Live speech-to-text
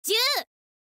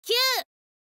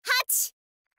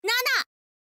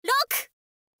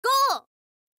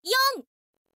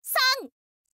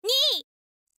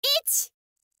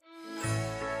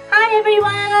Hi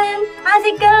everyone! How's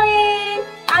it going?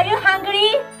 Are you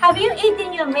hungry? Have you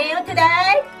eaten your meal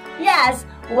today? Yes,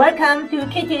 welcome to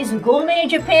Kitty's Gourmet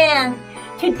Japan.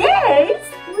 Today's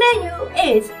menu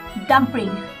is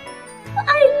dumpling.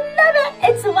 I love it!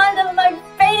 It's one of my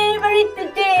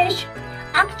favorite dish.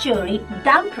 Actually,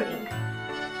 dumpling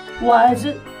was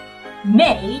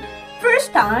made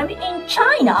first time in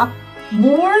China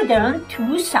more than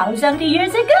 2,000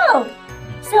 years ago.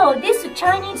 So this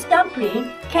Chinese dumpling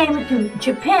came to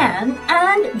Japan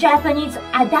and Japanese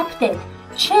adapted,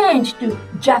 changed to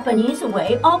Japanese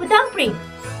way of dumpling.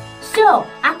 So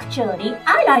actually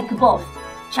I like both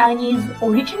Chinese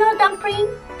original dumpling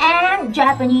and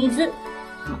Japanese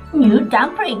new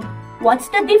dumpling. What's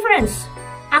the difference?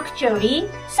 Actually,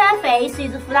 surface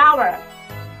is flour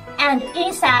and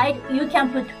inside you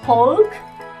can put pork,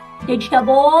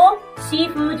 vegetable,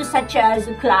 seafood such as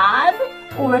crab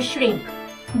or shrimp.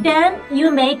 Then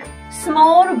you make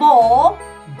small ball.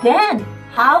 Then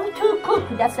how to cook,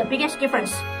 that's the biggest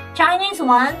difference. Chinese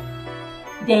one,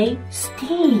 they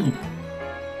steam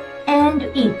and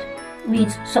eat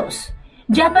with sauce.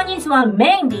 Japanese one,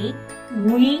 mainly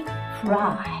we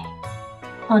fry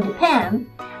on the pan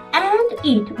and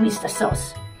eat with the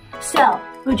sauce. So,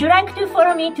 would you like to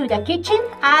follow me to the kitchen?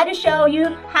 I'll show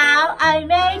you how I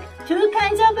make two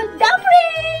kinds of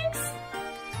dumplings.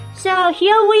 So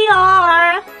here we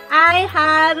are. I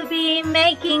have been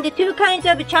making the two kinds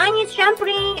of Chinese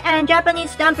dumpling and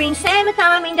Japanese dumpling same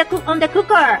time on the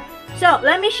cooker. So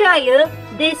let me show you.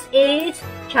 This is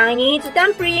Chinese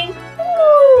dumpling.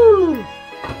 Woo!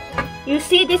 You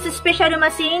see this special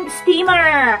machine,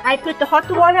 steamer. I put the hot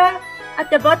water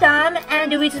at the bottom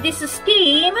and with this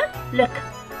steam, look,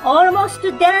 almost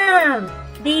done.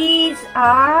 These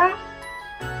are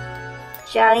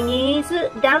Chinese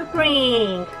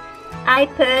dumpling. I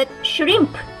put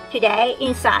shrimp today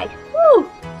inside. Woo!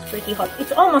 It's pretty hot.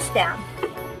 It's almost done.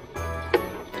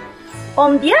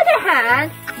 On the other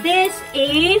hand, this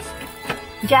is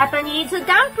Japanese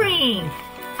dumpling.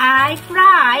 I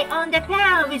fry on the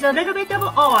pan with a little bit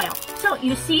of oil. So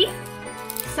you see,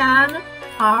 some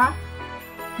are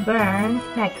burned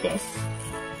like this.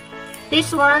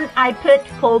 This one I put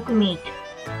pork meat.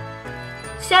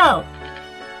 So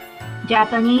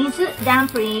Japanese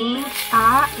dumplings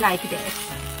are like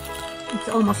this. It's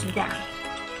almost done.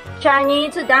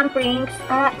 Chinese dumplings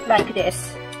are like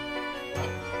this.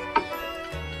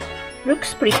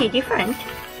 Looks pretty different.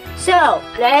 So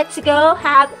let's go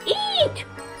have eat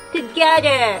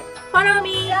together. Follow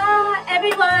me,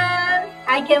 everyone.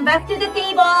 I came back to the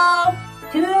table.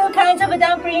 Two kinds of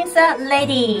dumplings are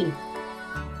ready.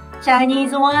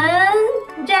 Chinese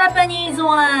one, Japanese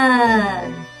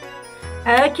one.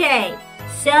 Okay,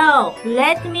 so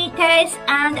let me taste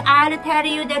and I'll tell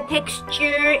you the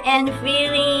texture and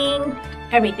feeling,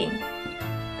 everything.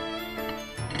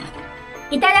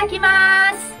 いただき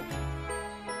ます。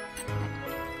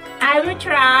I will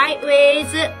try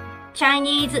with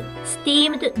Chinese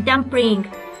steamed dumpling.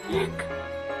 Look.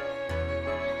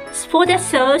 For the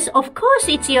sauce, of course,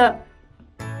 it's your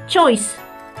choice.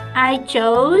 I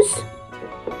chose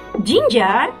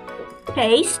ginger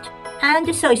paste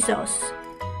and soy sauce.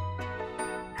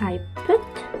 I put,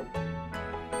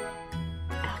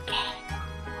 okay.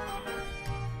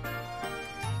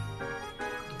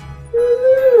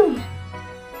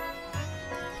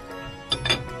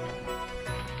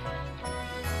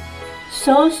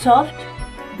 So soft,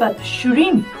 but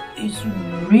shrimp is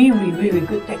really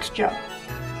good texture.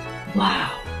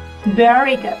 Wow,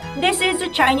 very good. This is a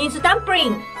Chinese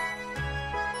dumpling.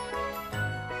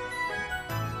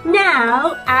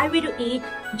 Now I will eat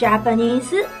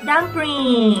Japanese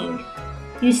dumpling.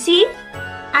 You see,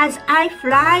 as I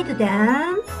fried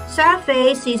them,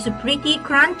 surface is pretty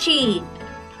crunchy.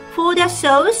 For the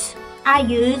sauce, I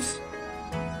use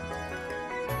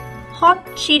hot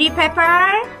chili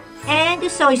pepper and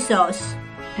soy sauce.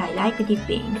 I like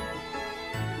dipping.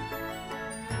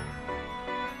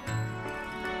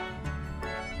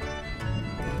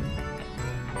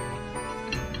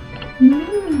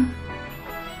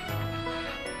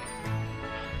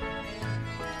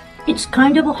 It's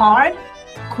kind of hard,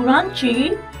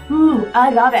 crunchy. I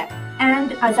love it.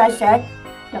 And as I said,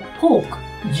 the pork,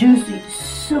 juicy,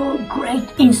 so great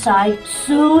inside,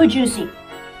 so juicy.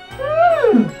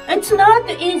 It's not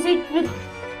easy to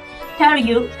tell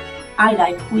you I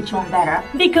like which one better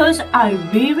because I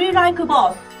really like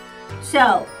both.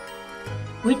 So,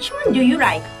 which one do you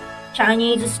like?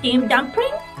 Chinese steamed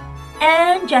dumpling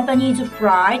and Japanese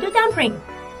fried dumpling?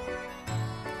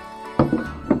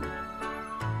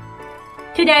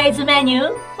 Today's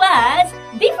menu was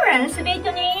difference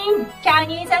between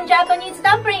Chinese and Japanese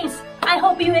dumplings. I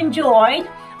hope you enjoyed.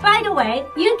 By the way,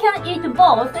 you can eat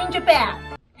both in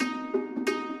Japan.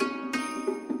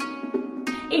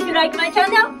 If you like my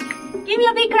channel, give me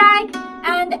a big like.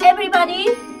 And everybody,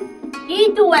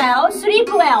 eat well, sleep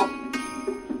well.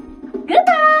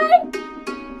 Goodbye!